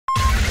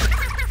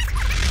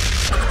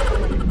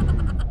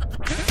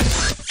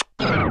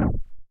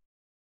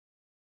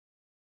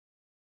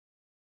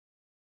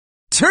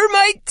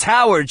Termite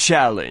Tower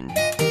Challenge.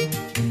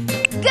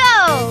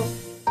 Go!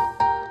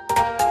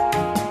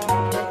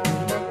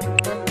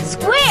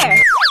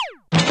 Square.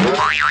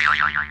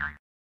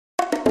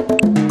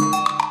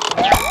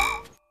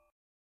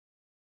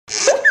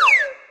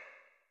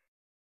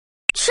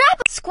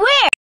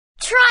 Square.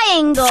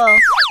 Triangle.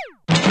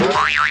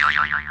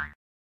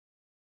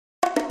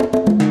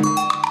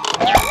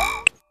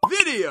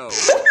 Video.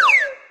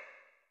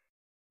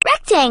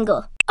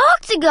 Rectangle.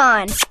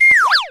 Octagon.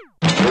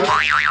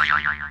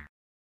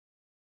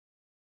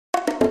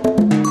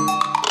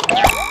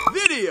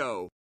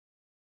 Video.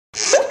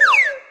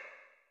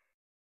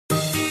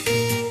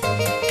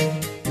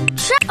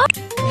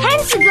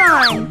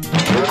 Pentagon.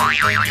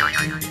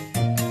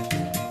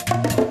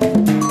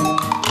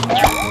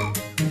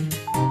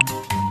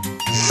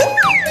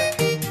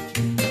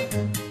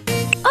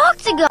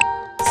 Octagon.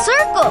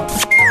 Circle.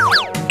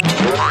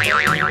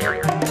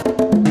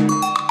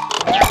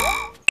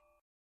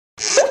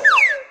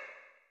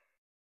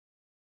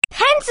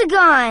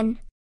 Pentagon.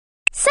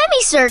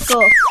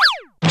 Semicircle.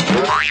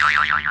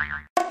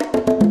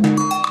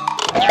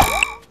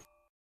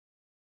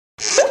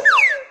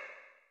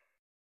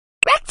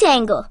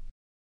 Rectangle.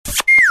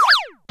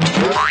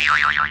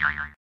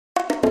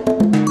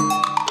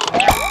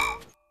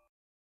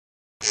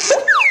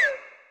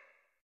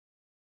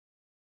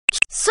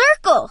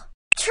 Circle.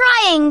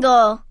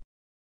 Triangle.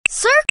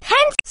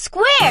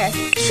 Square.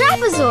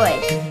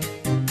 Trapezoid.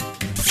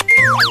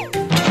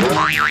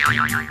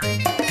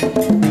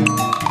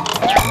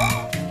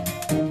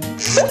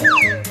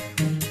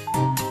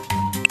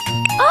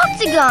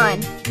 Octagon.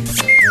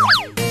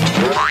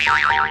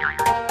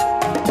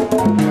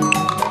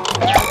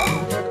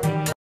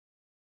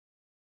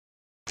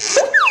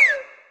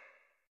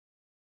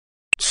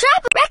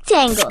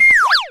 Rectangle.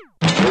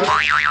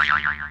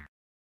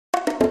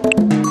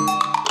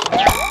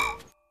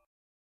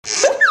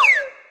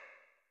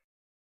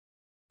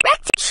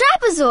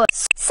 Trapezoid.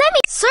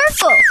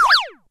 Semicircle.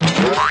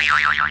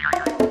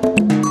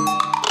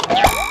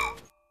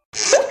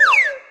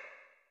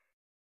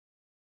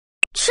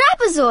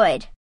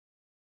 Trapezoid.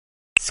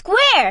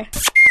 Square.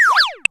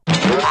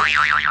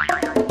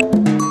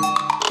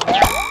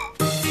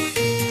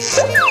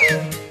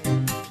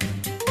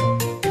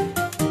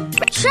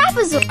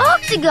 Trapezoid.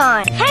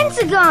 Octagon.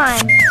 Pentagon.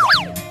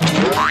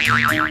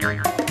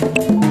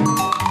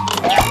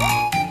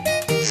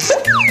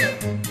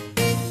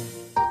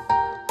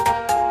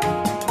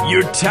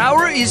 Your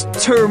tower is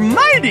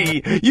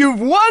termite. You've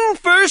won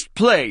first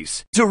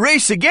place. To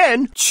race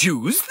again,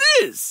 choose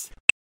this.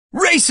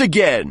 Race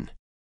again.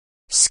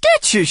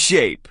 Sketch a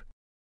shape.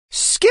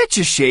 Sketch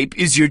a shape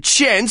is your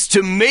chance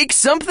to make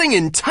something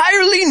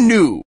entirely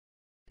new.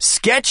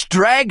 Sketch,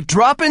 drag,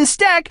 drop, and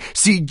stack.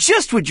 See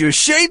just what your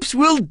shapes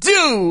will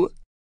do.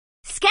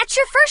 Sketch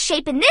your first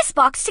shape in this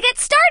box to get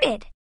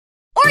started.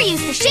 Or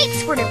use the shape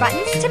squirter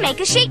buttons to make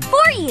a shape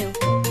for you.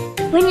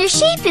 When your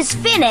shape is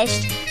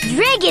finished,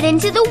 drag it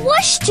into the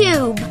whoosh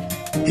tube.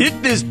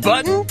 Hit this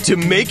button to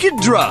make it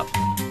drop.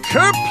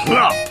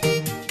 Kerplop!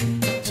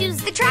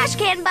 Choose the trash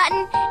can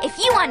button if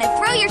you want to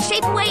throw your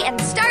shape away and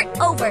start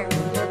over.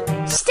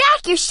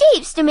 Stack your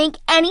shapes to make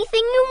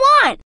anything you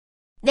want.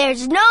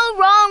 There's no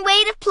wrong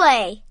way to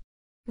play.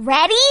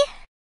 Ready?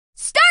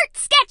 Start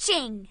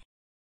sketching!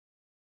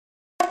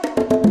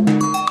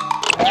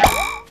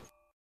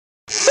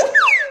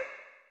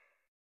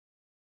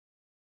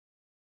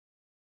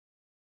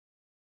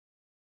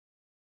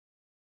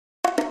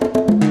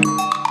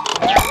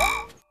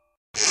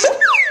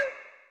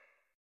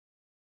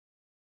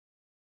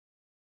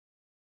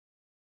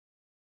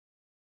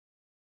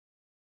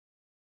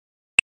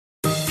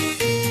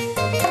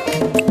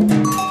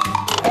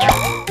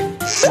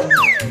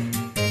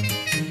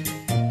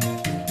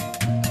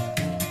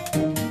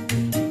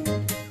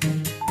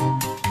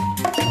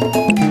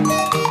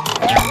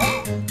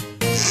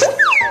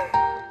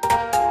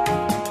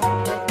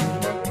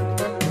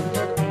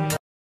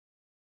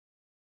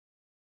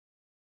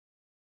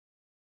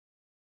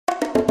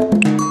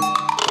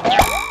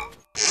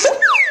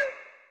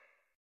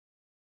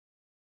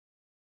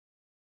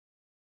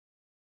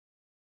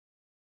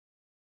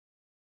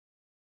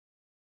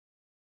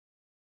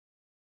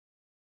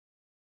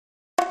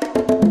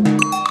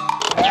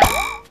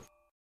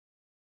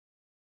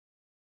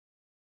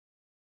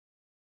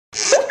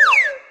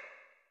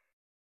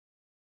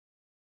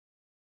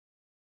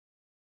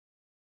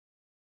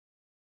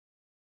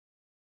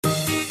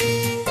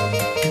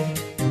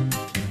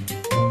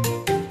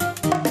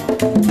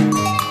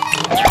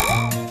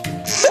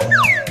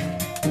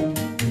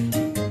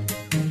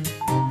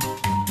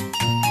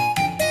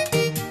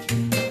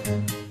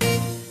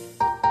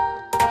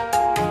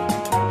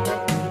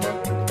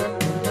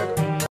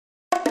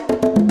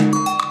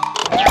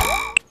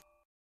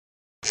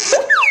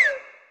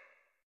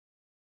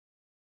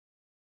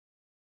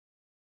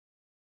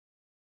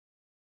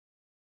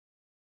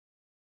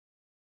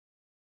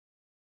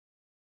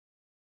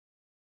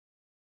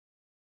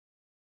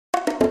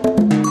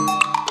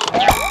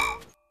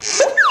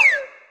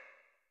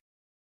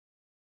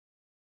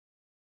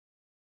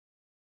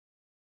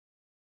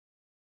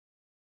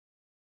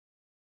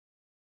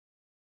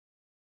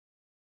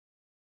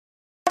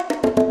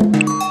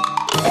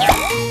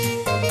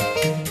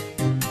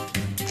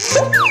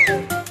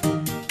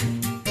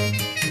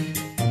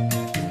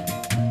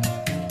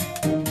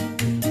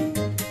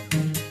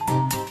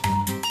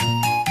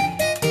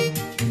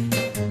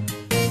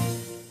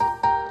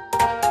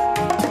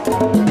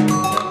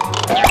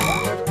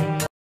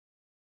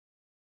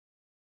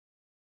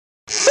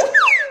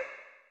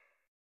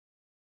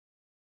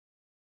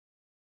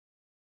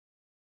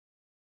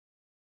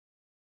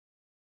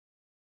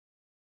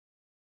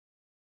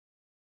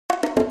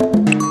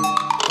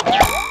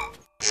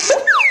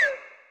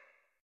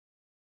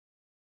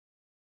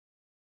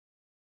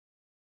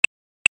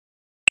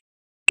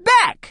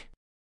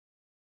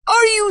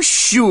 you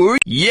sure?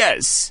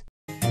 Yes.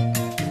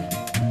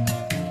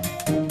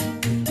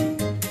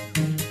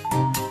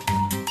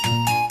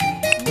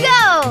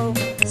 Go!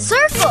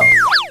 Circle!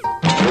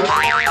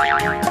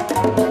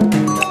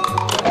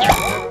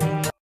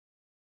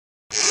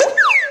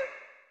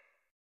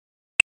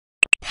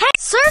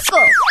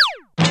 Circle!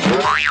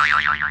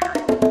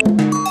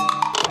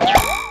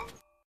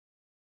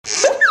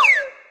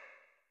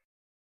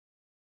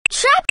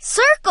 Trap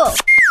circle!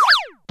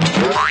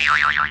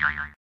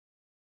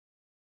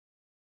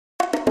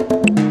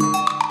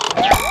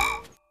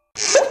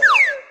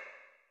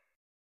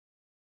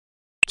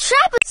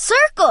 Trap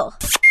circle!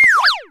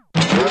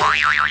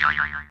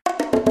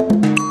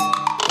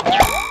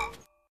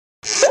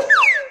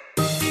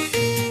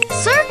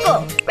 Circle!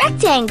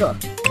 Rectangle!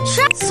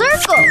 Trap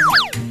circle!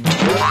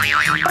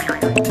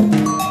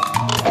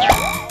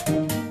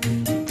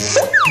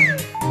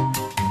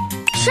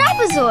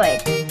 Trapezoid!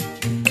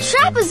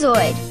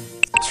 Trapezoid!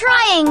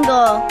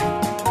 Triangle!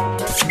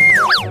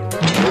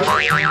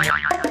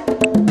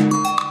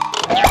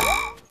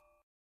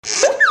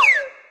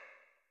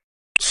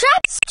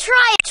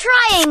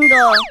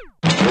 Triangle!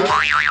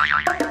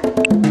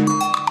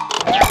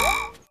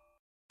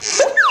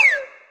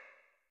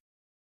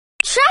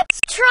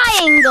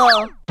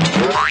 Triangle!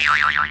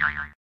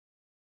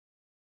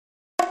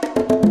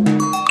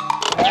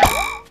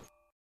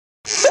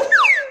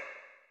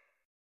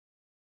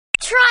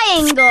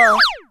 Triangle!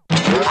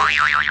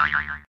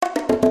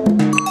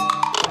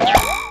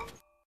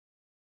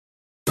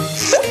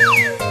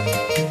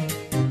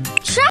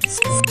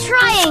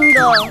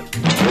 Triangle!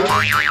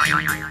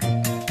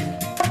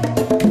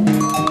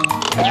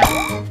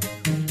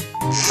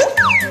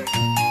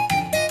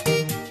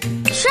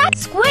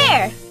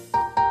 Square!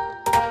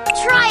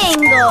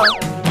 Triangle!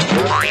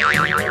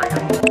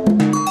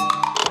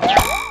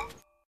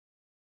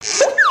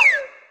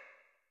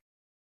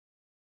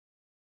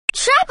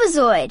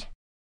 Trapezoid!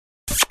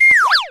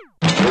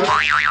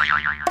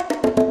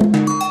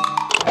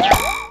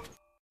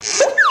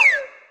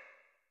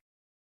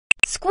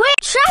 Square!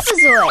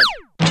 Trapezoid!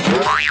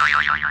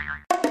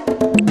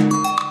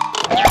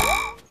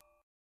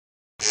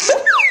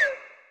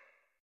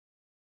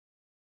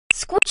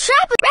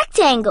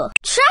 Rectangle!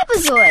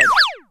 Trapezoid!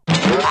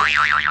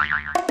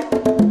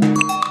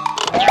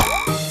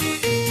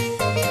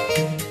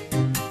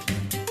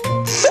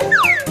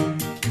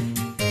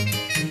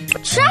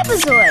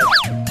 Trapezoid!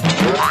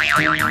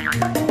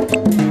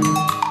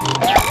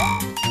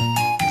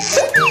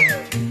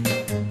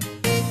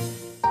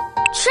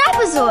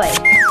 Trapezoid!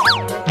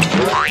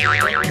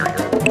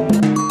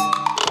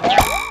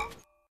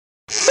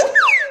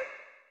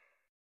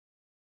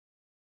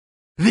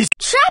 This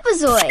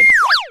trapezoid!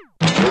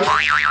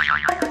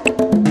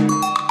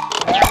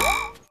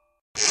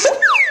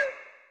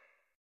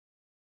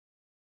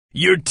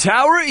 Your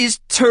tower is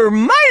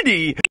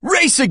termite!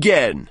 Race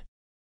again!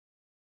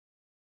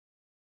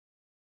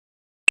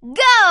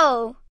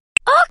 Go!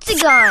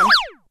 Octagon!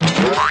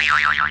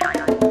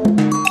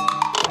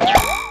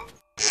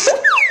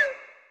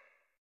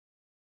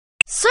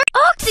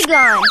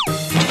 Octagon!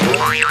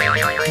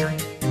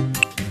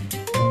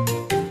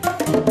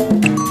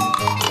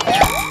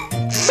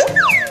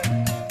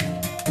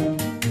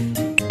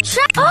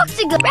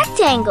 Octagon!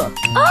 Rectangle!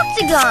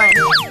 Octagon!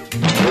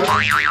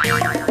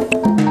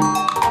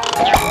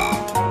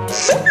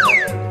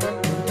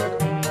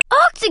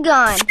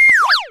 Octagon!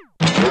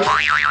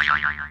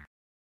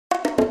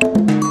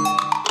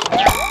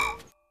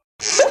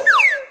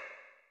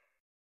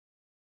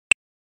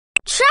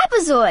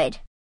 Trapezoid!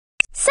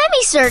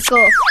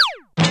 Semicircle!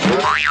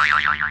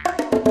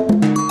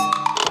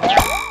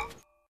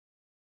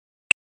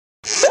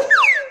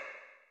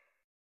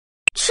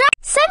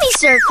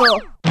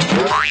 Semicircle!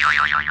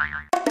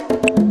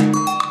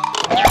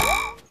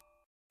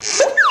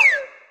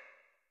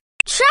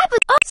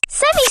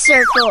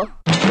 Semicircle!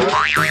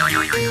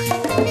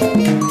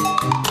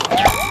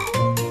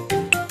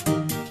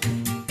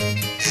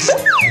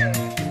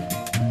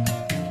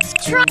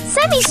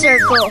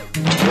 Semicircle!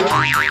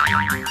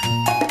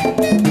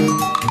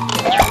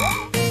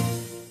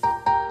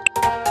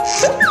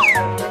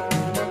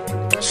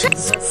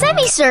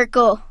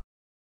 Semicircle!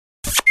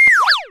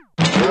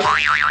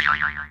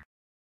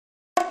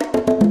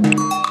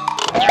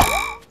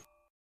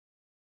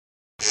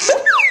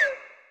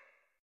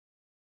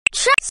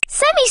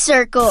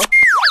 Semicircle!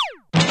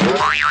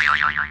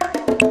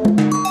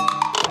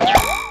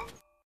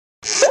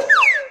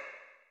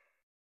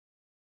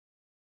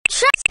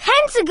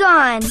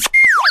 Pentagon!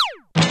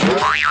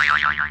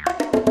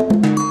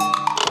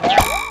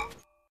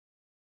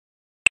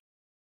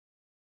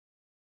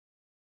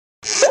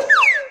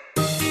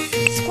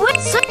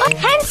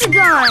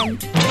 Hexagon!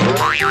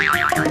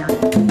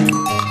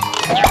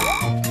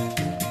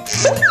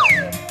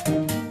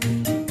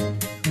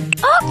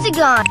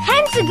 Octagon!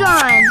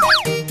 Pentagon!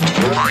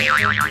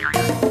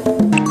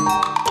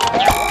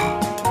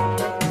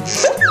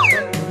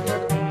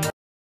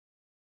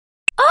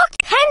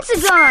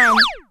 Pentagon!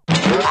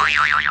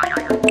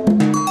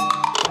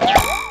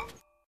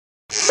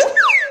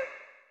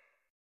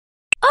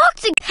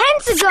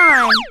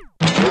 octagon.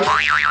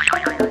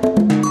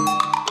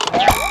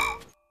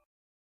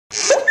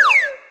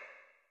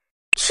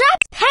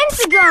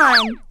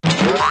 Pentagon.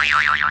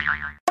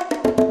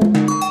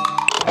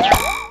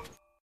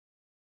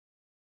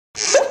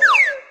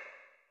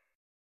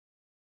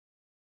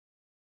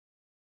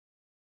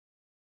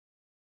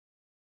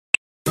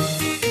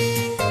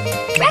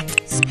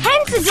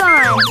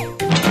 Hexagon.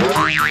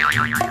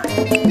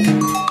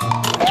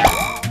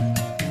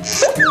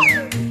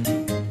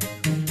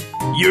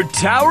 Your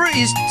tower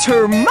is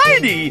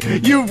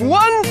termite! You've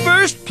won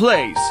first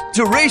place!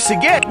 To race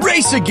again,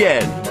 race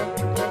again!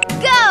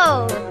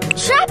 Go!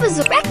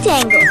 Trapezoid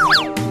rectangle.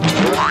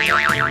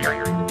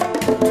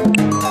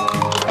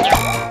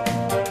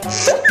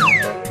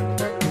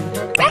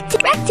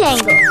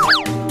 Rectangle.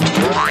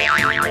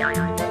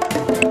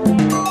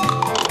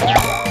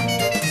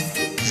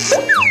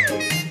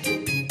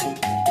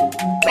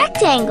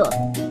 Rectangle.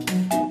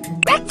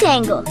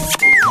 Rectangle.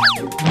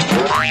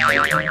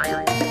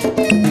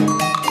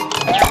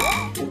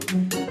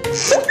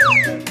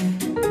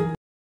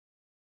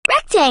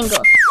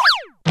 Rectangle.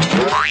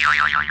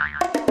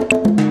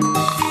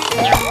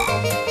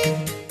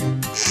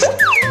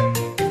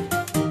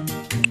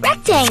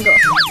 Rectangle.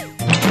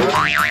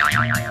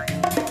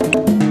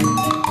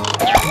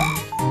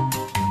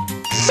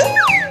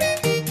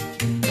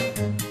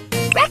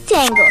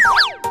 Rectangle.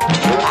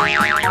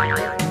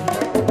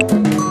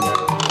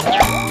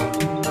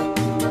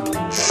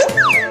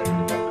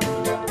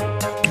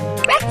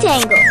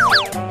 Rectangle.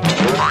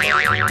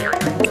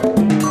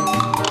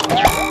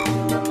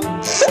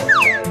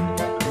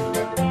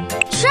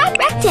 Sharp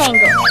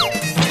rectangle.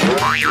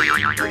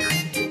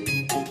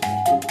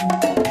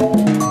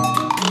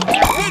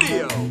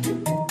 Video!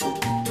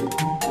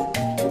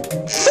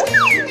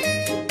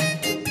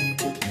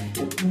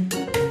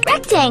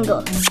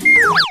 Rectangle.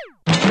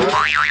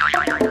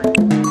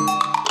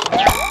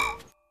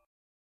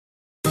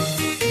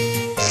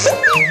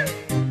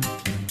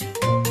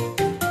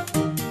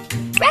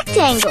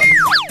 Rectangle.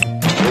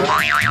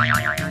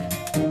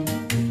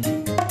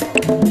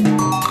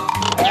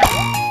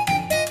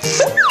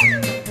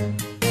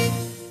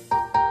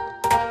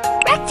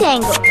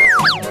 Rectangle.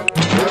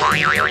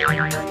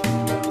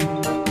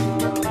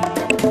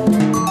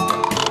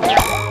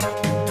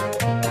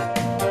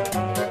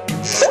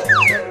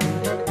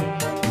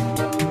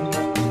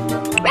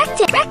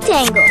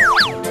 Rectangle.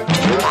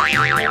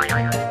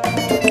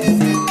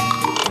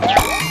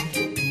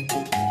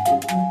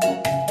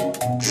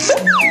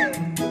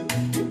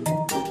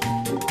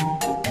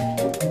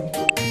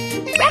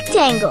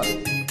 Rectangle.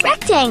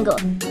 Rectangle.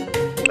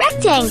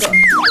 Rectangle.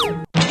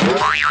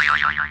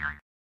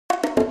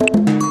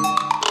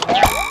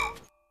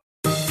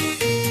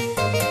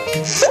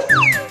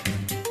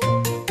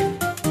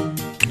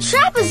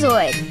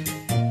 Trapezoid.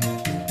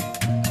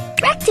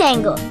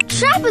 Rectangle.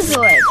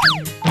 Trapezoid.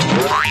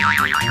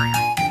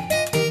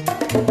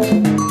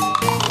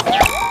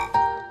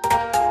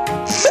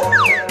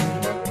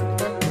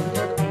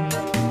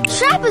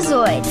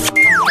 Trapezoid.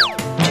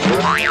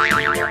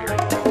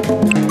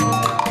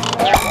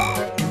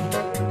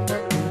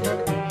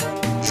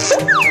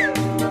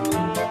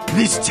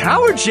 This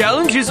tower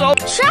challenge is all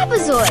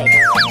Trapezoid.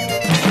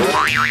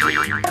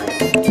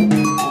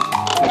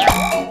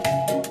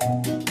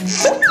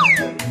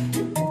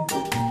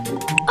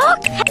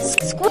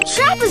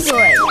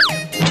 Trapezoid.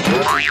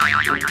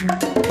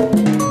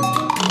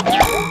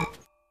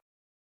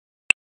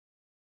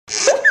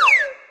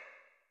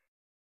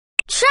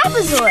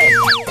 Trapezoid.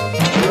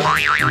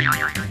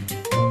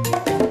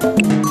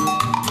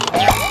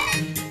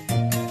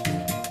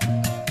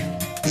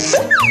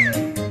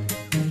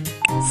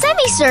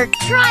 Semicircle.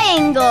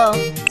 Triangle.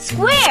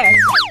 Square.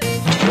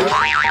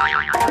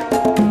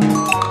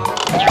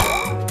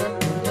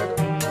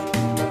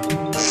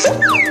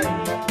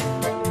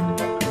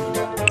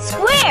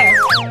 Square.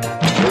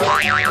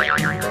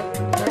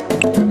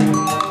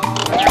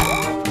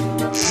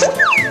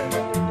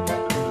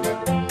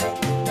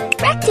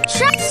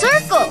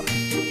 Circle.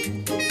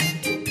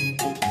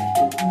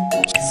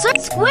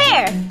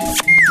 Square.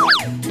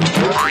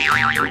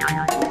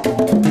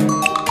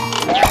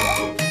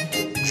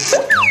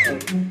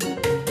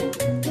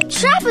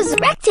 Trapezoid.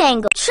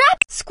 Rectangle.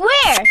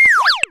 Square.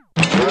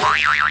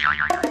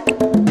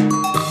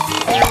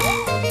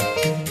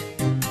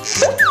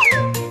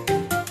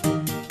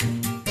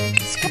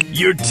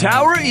 Your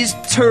tower is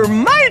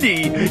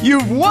termite!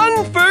 You've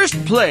won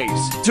first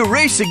place! To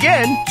race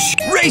again,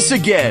 race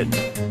again!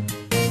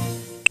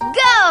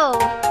 Go!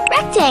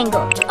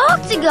 Rectangle.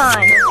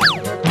 Octagon.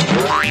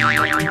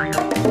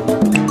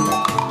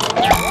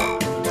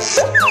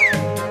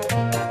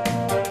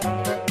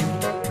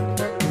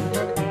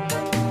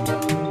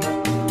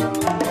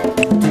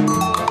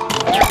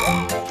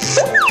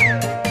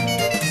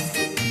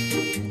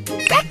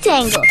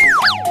 Rectangle.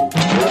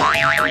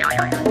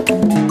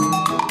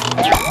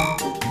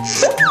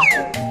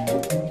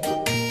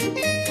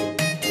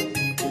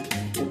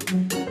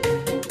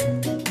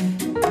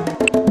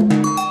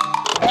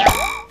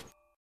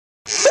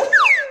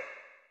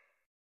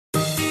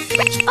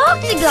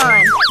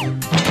 Octagon.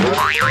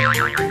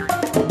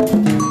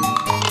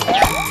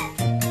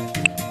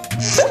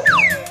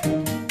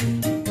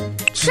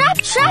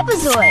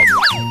 trapezoid.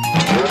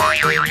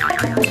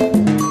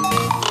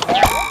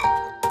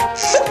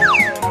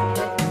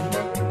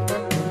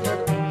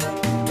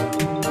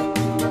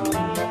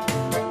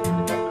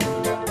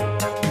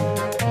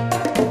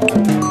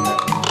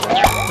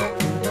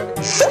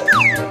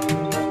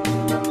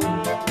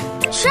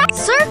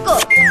 Circle.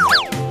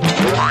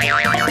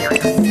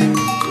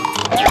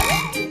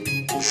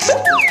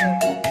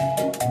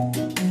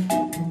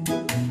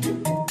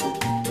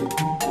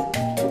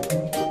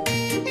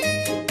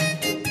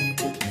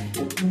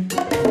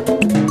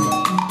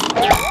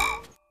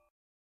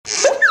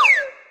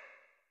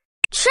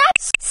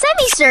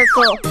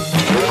 Semicircle.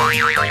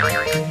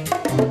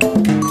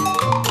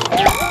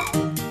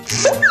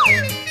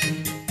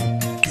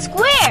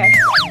 Square.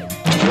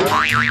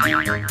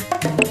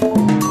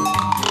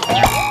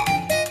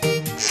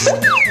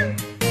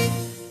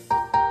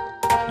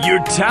 Your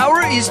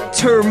tower is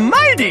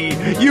termite!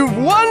 You've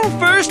won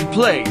first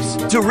place!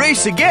 To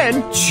race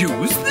again,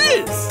 choose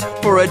this!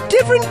 For a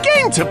different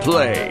game to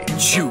play,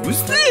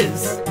 choose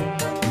this!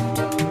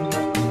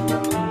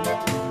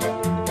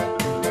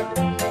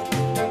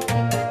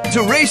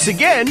 To race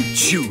again,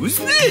 choose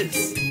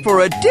this!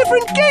 For a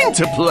different game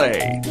to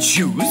play,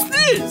 choose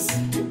this!